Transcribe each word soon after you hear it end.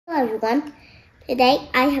everyone. Today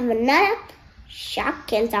I have another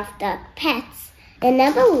Shopkins of the pets. In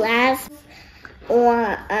the last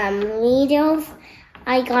videos,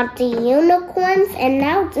 I got the unicorns, and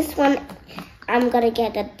now this one I'm gonna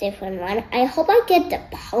get a different one. I hope I get the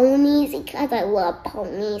ponies because I love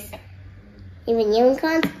ponies. Even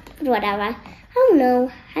unicorns, whatever. I don't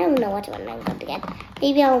know what one I'm going to get.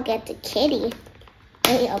 Maybe I'll get the kitty.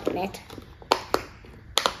 Let me open it.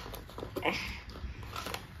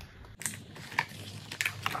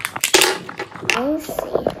 Let's see.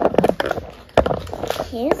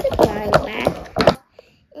 Here's the blind bag.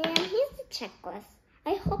 And here's the checklist.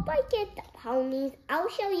 I hope I get the ponies. I'll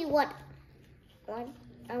show you what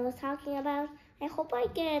I was talking about. I hope I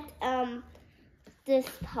get this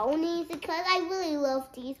ponies because I really love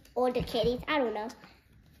these, or the kitties. I don't know.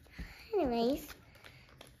 Anyways,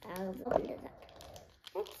 I'll open this up.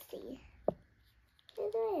 Let's see. How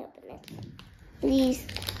do I open it? Please,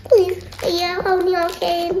 yeah, pony,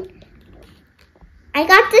 okay. I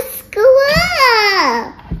got the squirrel.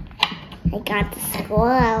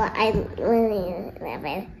 I really love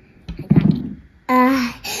it.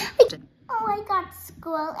 I got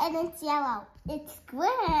squirrel, and it's yellow. It's squirrel.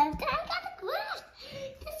 I got a squirrel.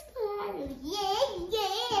 This squirrel I really